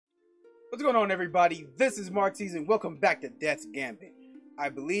What's going on, everybody? This is Mark Season. Welcome back to Death's Gambit. I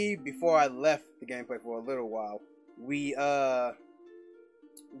believe before I left the gameplay for a little while, we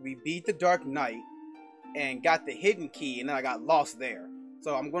beat the Dark Knight and got the hidden key, and then I got lost there.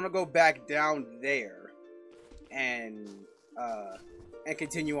 So I'm gonna go back down there and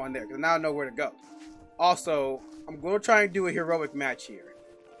continue on there because now I know where to go. Also, I'm gonna try and do a heroic match here.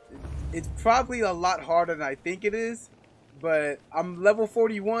 It's probably a lot harder than I think it is. But I'm level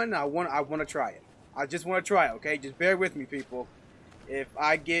 41. I want to try it. I just want to try it, okay? Just bear with me, people. If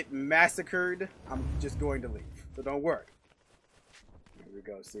I get massacred, I'm just going to leave. So don't worry. Here we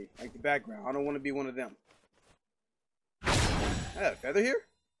go. See, like the background. I don't want to be one of them. I had a feather here?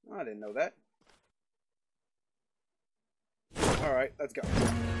 Oh, I didn't know that. All right, let's go.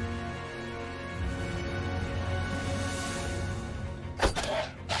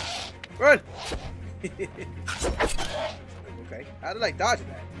 Run! Okay, how did I dodge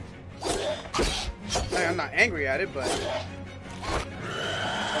that? I'm not angry at it, but... here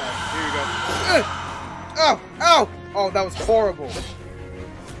you go. Oh! Ow! Oh, that was horrible.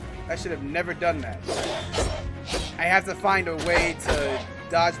 I should have never done that. I have to find a way to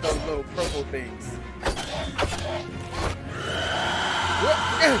dodge those little purple things.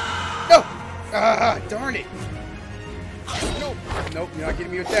 No! Ah, darn it! Nope. Nope, you're not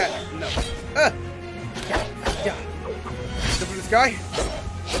getting me with that. No. Yeah. Look for this guy.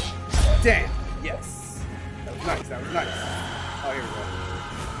 Damn. Yes. That was nice. That was nice. Oh, here we go.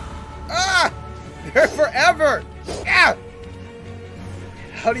 Ah! They're forever. Ah!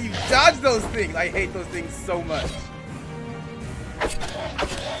 How do you dodge those things? I hate those things so much. Can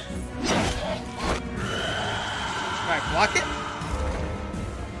I block it?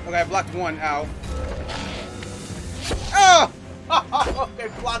 Okay, I blocked one. Ow. Oh! Okay,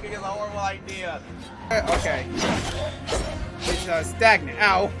 blocking is a horrible idea. Okay. It's stagnant.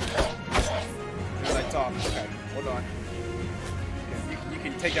 Ow. As I talk. Okay, hold on. You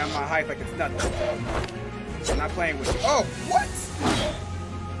can take down my height like it's nothing. I'm not playing with you. Oh, what?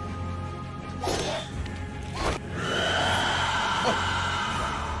 Oh.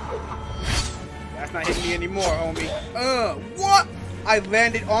 That's not hitting me anymore, homie. What? I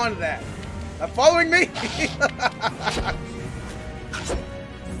landed on that. Following me?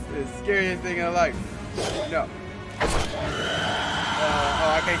 The scariest thing in life. No. Oh,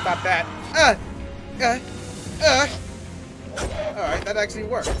 I can't stop that. Alright, that actually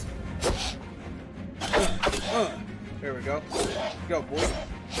worked. There we go. Go, boy.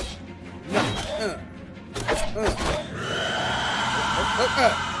 No.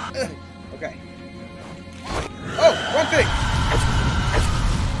 Okay. Oh, one thing.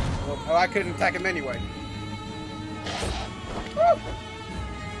 Oh, I couldn't attack him anyway.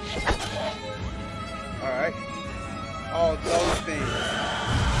 Alright. All those things.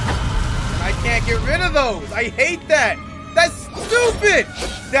 And I can't get rid of those. I hate that. That's stupid.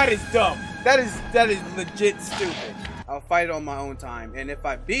 That is dumb. That is legit stupid. I'll fight it on my own time. And if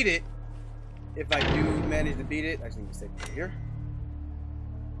I beat it, if I do manage to beat it, I just need to stay here.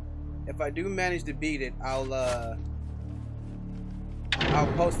 If I do manage to beat it, I'll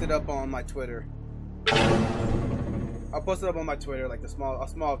post it up on my Twitter. I'll post it up on my Twitter, like a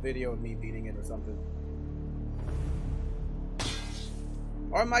small video of me beating it or something.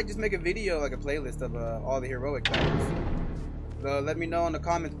 Or I might just make a video, like a playlist of all the heroic battles. So let me know in the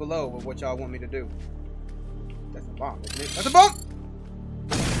comments below what y'all want me to do. That's a bomb, isn't it? That's a bomb!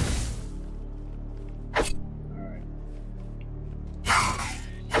 Alright.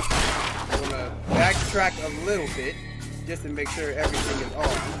 I'm gonna backtrack a little bit, just to make sure everything is on.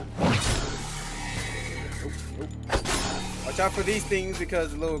 Oop. Watch out for these things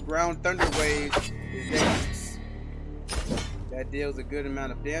because the little ground thunder wave is dangerous. That deals a good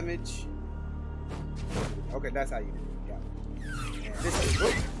amount of damage. Okay, that's how you do it. Got it. And this is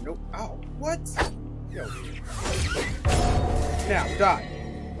nope. Ow. What? Yo. Now, die.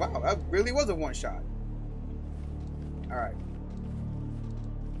 Wow, that really was a one shot. Alright.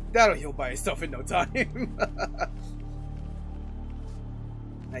 That'll heal by itself in no time.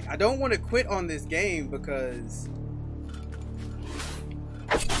 Like, I don't want to quit on this game because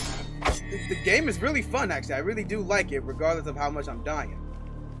the game is really fun, actually. I really do like it, regardless of how much I'm dying.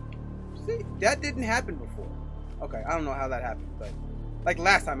 See, that didn't happen before. Okay, I don't know how that happened, but like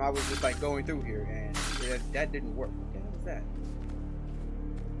last time I was just like going through here and that didn't work. Okay, what was that?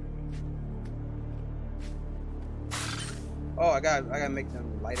 Oh, I gotta make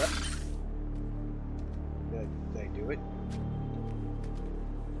them light up. Did I do it?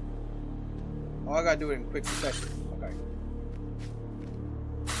 Oh, I gotta do it in quick succession. Okay.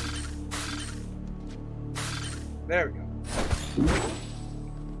 There we go.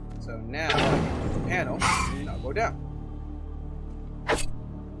 So So now I can use the panel and I'll go down.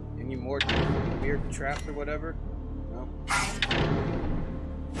 Any more weird traps or whatever? No.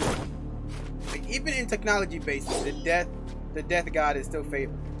 Like, even in technology bases, the death god is still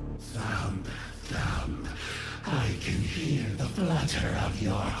favored. Sound. I can hear the flutter of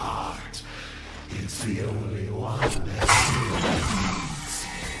your heart. It's the only one that beats.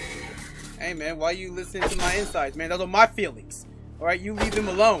 Hey man, why you listening to my insides, man? Those are my feelings. Alright, you leave them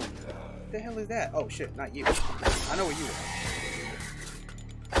alone. What the hell is that? Oh shit, not you. I know where you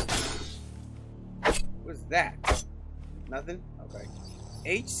are. What's that? Nothing? Okay.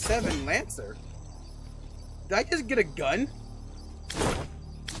 H7 Lancer? Did I just get a gun?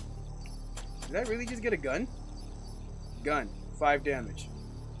 Did I really just get a gun? Gun. 5 damage.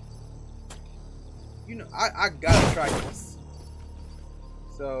 You know, I gotta try this.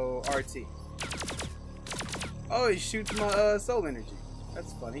 So, RT. Oh, it shoots my soul energy.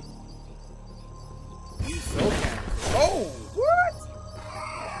 That's funny. Use soul cannon. Oh, what?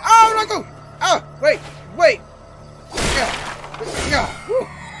 Oh, no, go! Oh, wait. Yeah. Woo.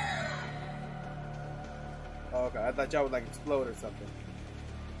 Oh, okay, I thought y'all would like explode or something.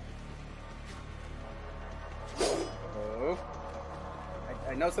 Oh.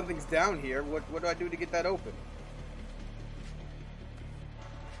 I know something's down here. What do I do to get that open?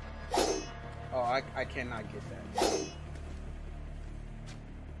 Oh, I cannot get that.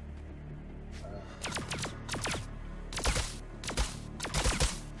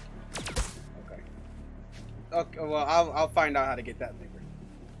 Okay, well, I'll find out how to get that later.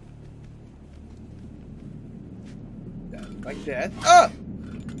 Like that. Ah!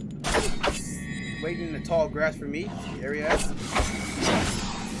 Waiting in the tall grass for me. Scary ass.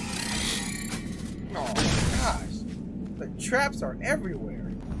 Oh gosh. The traps are everywhere.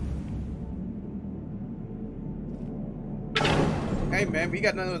 Hey man, we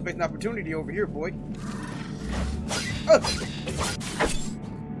got none of those based on opportunity over here, boy. Come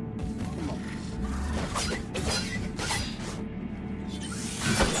on.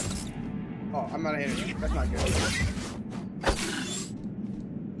 Oh, I'm out of energy. That's not good.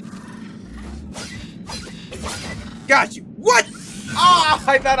 Got you. What? Ah,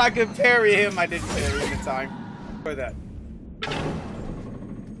 I thought I could parry him. I didn't parry him in time. For that.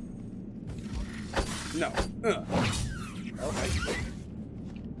 No. Okay.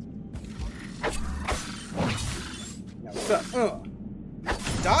 Now what's up?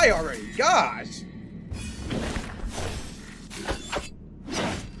 Die already. Gosh.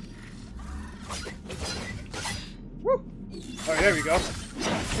 Woo. Oh, there we go.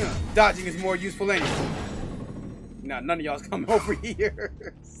 Dodging is more useful anyway. Nah, none of y'all's coming over here.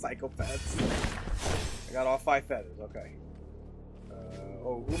 Psychopaths. I got all 5 feathers. Okay.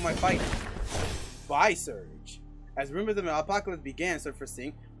 Oh, who am I fighting? Bi-Surge. As rumors of an apocalypse began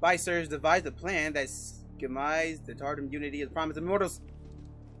surfacing, Bi-Surge devised a plan that schematized the Tartarm unity as promised immortals.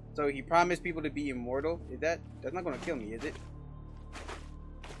 So he promised people to be immortal. That's not gonna kill me, is it?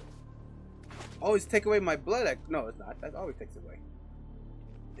 Oh, it's take away my blood. No, it's not. That always takes away.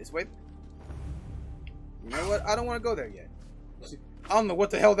 This way. You know what? I don't want to go there yet. I don't know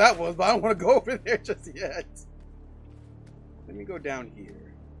what the hell that was, but I don't want to go over there just yet. Let me go down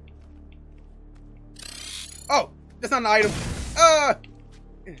here. Oh, that's not an item.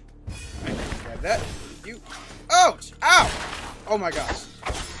 Grab that. You. Ouch! Ow! Oh my gosh.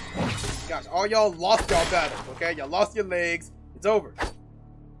 Gosh, all y'all lost y'all battles, okay? Y'all lost your legs. It's over.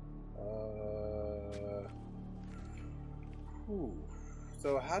 Whew.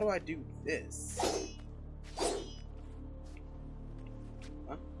 So how do I do this?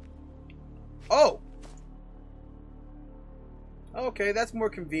 Huh? Oh! Okay, that's more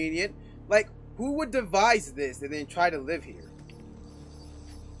convenient. Like, who would devise this and then try to live here?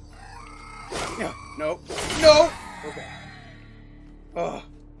 No. No! Okay. Ugh.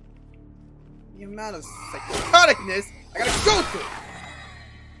 The amount of psychoticness I gotta go through!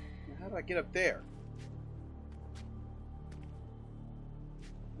 How do I get up there?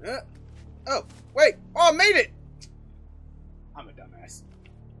 Oh, wait! Oh, I made it! I'm a dumbass.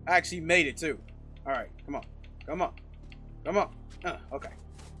 I actually made it too. Alright, come on. Come on. Come on. Okay.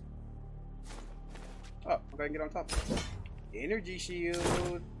 Oh, okay, I can get on top of it. Energy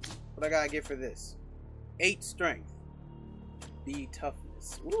shield. What I gotta get for this? 8 strength. B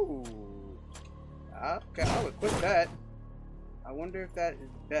toughness. Ooh. Okay, I'll equip that. I wonder if that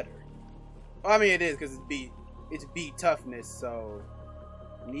is better. Well, I mean, it is because it's B toughness, so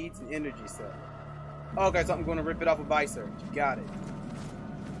needs an energy cell. Okay, so I'm going to rip it off of Bi-Surge. Got it.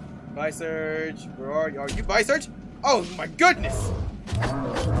 Bi-Surge, where are you? Are you Bi-Surge? Oh my goodness!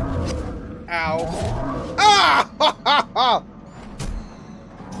 Ow! Ah! Ha ha ha!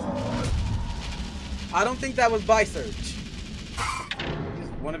 I don't think that was by Surge.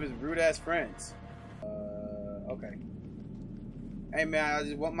 Just one of his rude ass friends. Okay. Hey man, I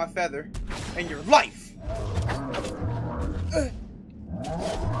just want my feather and your life.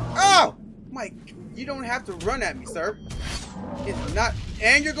 Oh! Mike, you don't have to run at me, sir. It's not.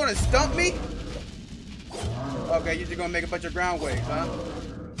 And you're gonna stump me? Okay, you're just gonna make a bunch of ground waves, huh?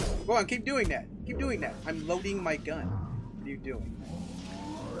 Go on, keep doing that. Keep doing that. I'm loading my gun. What are you doing?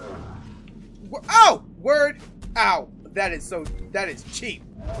 Oh! Word! Ow! That is cheap.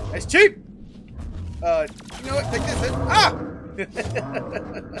 That's cheap! You know what? Take this. Ah!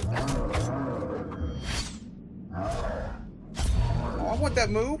 Oh, I want that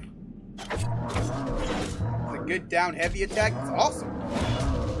move. It's a good down heavy attack. It's awesome.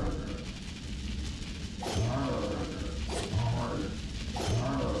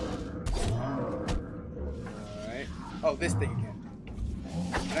 Alright. Oh, this thing again.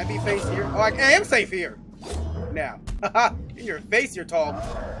 Can I be face here? Oh, I am safe here. Now. Haha. In your face, you're tall.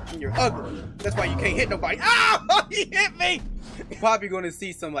 And you're ugly. That's why you can't hit nobody. Ah! He hit me! You're probably going to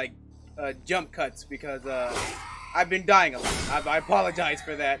see some, like, jump cuts because, I've been dying a lot. I apologize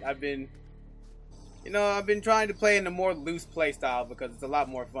for that. I've been trying to play in a more loose play style because it's a lot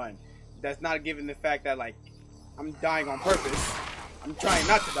more fun. That's not given the fact that, like, I'm dying on purpose. I'm trying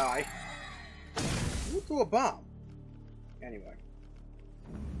not to die. Who threw a bomb? Anyway.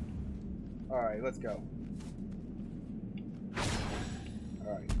 Alright, let's go.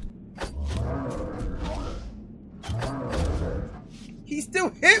 Alright. He still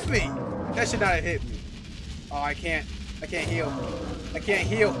hit me! That should not have hit me. Oh, I can't heal. I can't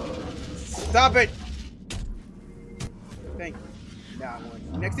heal. Stop it! Thank you. Now I'm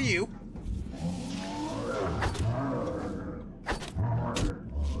going next to you.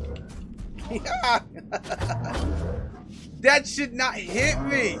 That should not hit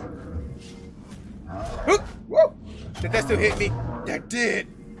me. Woo! Did that still hit me? That did.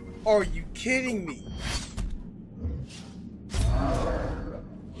 Are you kidding me?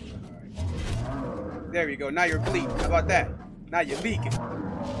 There we go. Now you're bleeding. How about that? Now you're leaking.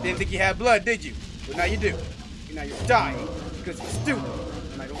 Didn't think you had blood, did you? But now you do. And now you're dying because you're stupid.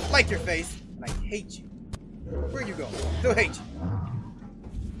 And I don't like your face. And I hate you. Where you going? Still hate you.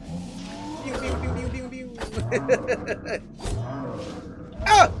 Pew, pew, pew, pew, pew, pew.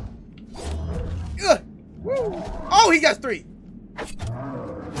 Ah! Woo! Oh, he got 3.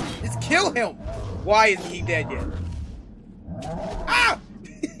 Just kill him. Why isn't he dead yet? Ah!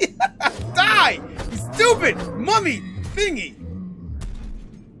 Die! You stupid mummy thingy!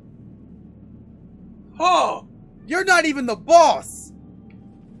 Oh! You're not even the boss!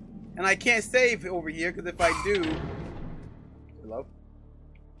 And I can't save over here because if I do... Hello?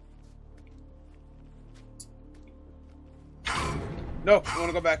 No, I want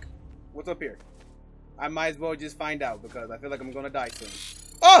to go back. What's up here? I might as well just find out because I feel like I'm gonna die soon.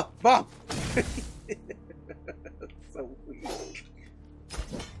 Oh! Bomb! So weak.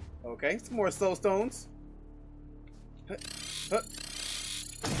 Okay, some more soul stones.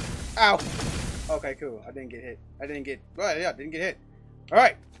 Ow! Okay, cool. I didn't get hit. I didn't get hit.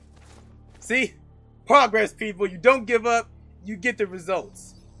 Alright. See? Progress, people. You don't give up. You get the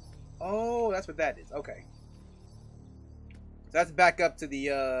results. Oh, that's what that is. Okay. So that's back up to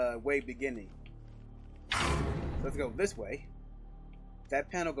the way beginning. Let's go this way. That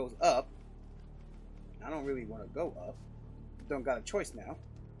panel goes up. I don't really want to go up. Don't got a choice now.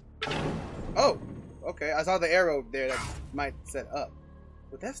 Oh, okay. I saw the arrow there that might set up.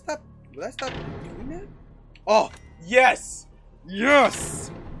 Would that stop doing that? Oh, yes!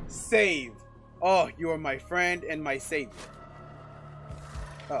 Yes! Save. Oh, you are my friend and my savior.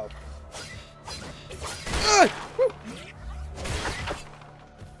 Oh.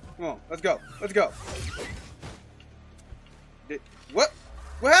 Come on, let's go. Let's go. What?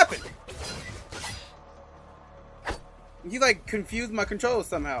 What happened? He like confused my controls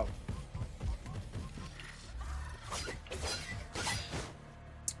somehow.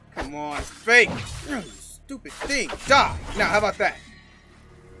 Come on, it's fake. Stupid thing. Die. Now, how about that?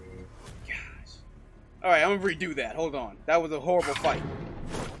 Gosh. Alright, I'm gonna redo that. Hold on. That was a horrible fight.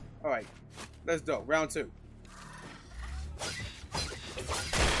 Alright. Let's go. Round 2.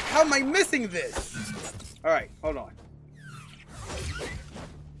 How am I missing this? Alright, hold on.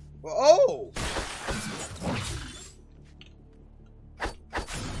 Oh!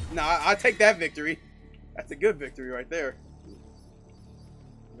 Nah, I'll take that victory. That's a good victory right there.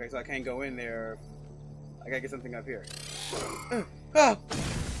 Okay, so I can't go in there. I gotta get something up here. Oh!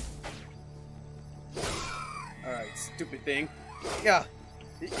 Alright, stupid thing. Yeah.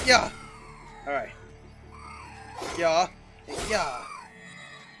 Yeah. Alright. Yeah. Yeah.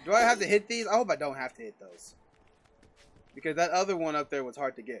 Do I have to hit these? I hope I don't have to hit those. Because that other one up there was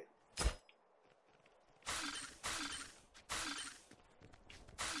hard to get.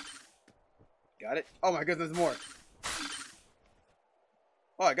 Got it? Oh my goodness, more.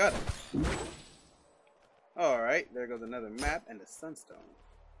 Oh, I got it. Alright, there goes another map and a sunstone.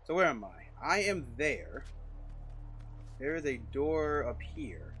 So where am I? I am there. There is a door up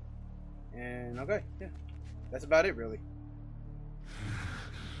here. And okay, yeah. That's about it, really.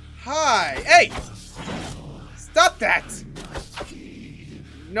 Hi! Hey! Stop that!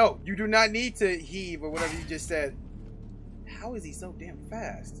 No, you do not need to heave or whatever you just said. How is he so damn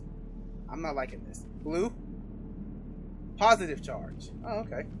fast? I'm not liking this. Blue? Positive charge. Oh,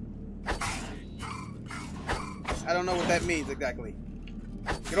 okay. I don't know what that means exactly.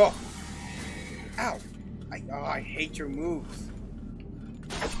 Get off! Ow! I hate your moves.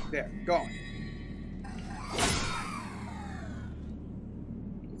 There, gone.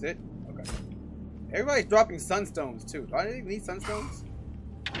 That's it? Okay. Everybody's dropping sunstones too. Do I even need sunstones?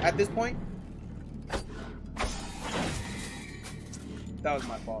 At this point? That was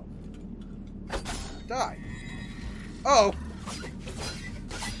my fault. Die. Uh oh!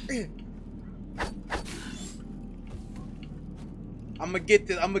 I'm gonna get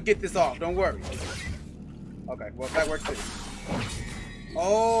this off, don't worry. Okay, well that works too.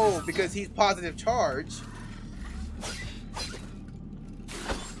 Oh, because he's positive charge.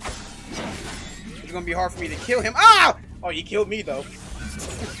 It's gonna be hard for me to kill him. Ah! Oh, he killed me though.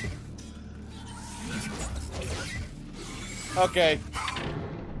 Okay.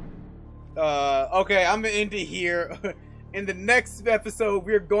 Okay, I'm gonna end it here. In the next episode,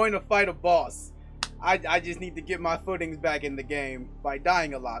 we're going to fight a boss. I just need to get my footings back in the game by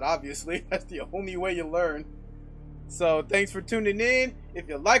dying a lot, obviously. That's the only way you learn. So, thanks for tuning in. If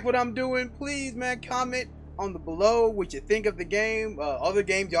you like what I'm doing, please, man, comment on the below what you think of the game. Other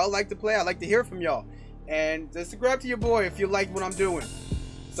games y'all like to play, I'd like to hear from y'all. And just subscribe to your boy if you like what I'm doing.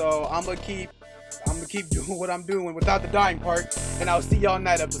 So, I'm gonna keep doing what I'm doing without the dying part. And I'll see y'all in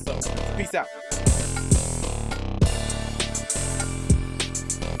that episode. Peace out.